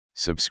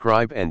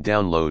Subscribe and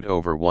download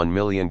over 1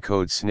 million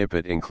code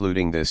snippet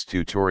including this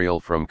tutorial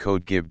from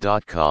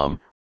codegive.com,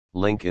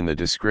 link in the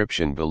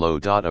description below.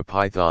 A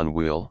Python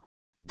will.whl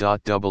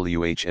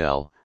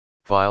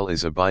file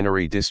is a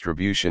binary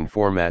distribution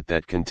format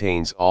that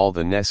contains all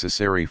the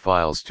necessary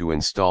files to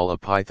install a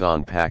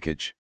Python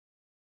package.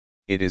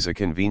 It is a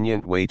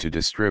convenient way to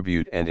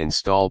distribute and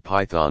install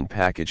Python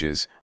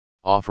packages,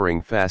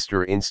 offering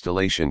faster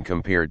installation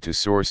compared to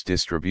source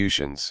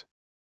distributions.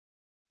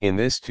 In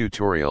this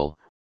tutorial,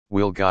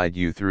 we'll guide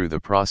you through the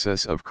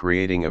process of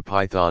creating a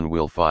Python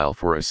will file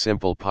for a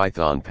simple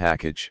Python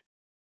package.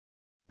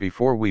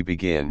 Before we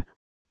begin,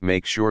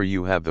 make sure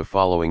you have the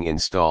following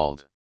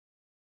installed.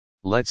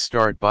 Let's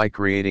start by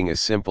creating a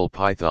simple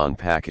Python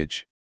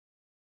package.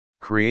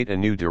 Create a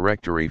new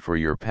directory for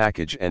your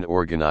package and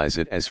organize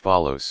it as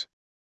follows.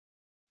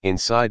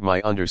 Inside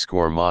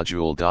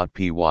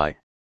my_module.py,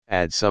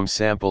 add some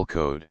sample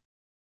code.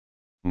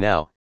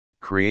 Now,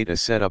 create a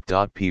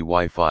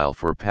setup.py file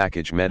for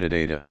package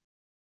metadata.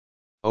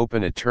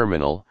 Open a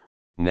terminal,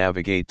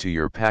 navigate to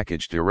your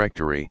package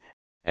directory,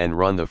 and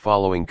run the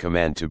following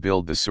command to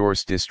build the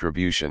source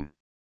distribution.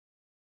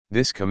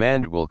 This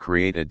command will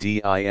create a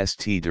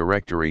dist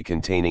directory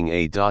containing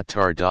a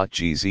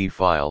 .tar.gz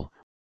file,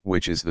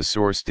 which is the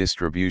source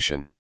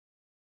distribution.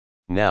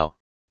 Now,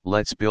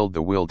 let's build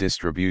the will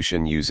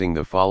distribution using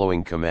the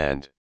following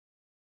command.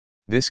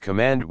 This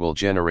command will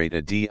generate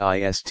a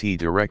dist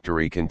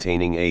directory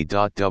containing a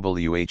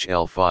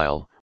 .whl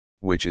file,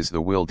 which is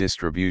the will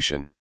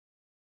distribution.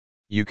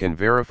 You can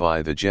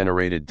verify the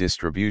generated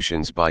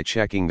distributions by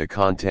checking the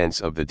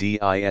contents of the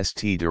dist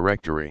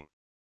directory.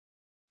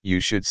 You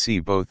should see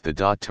both the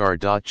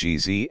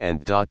 .tar.gz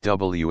and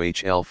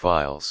 .whl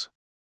files.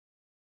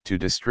 To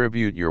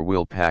distribute your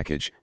will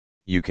package,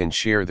 you can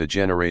share the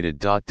generated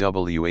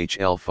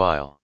 .whl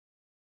file.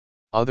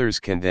 Others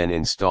can then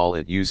install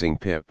it using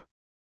pip.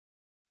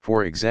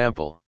 For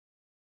example,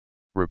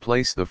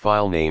 replace the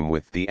file name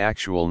with the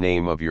actual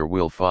name of your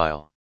will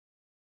file.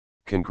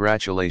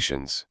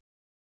 Congratulations!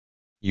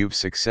 You've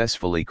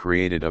successfully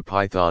created a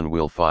Python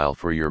will file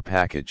for your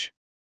package.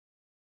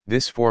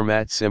 This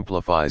format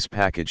simplifies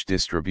package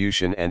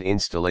distribution and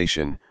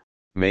installation,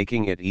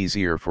 making it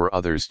easier for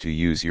others to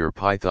use your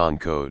Python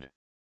code.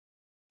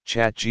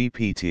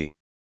 ChatGPT.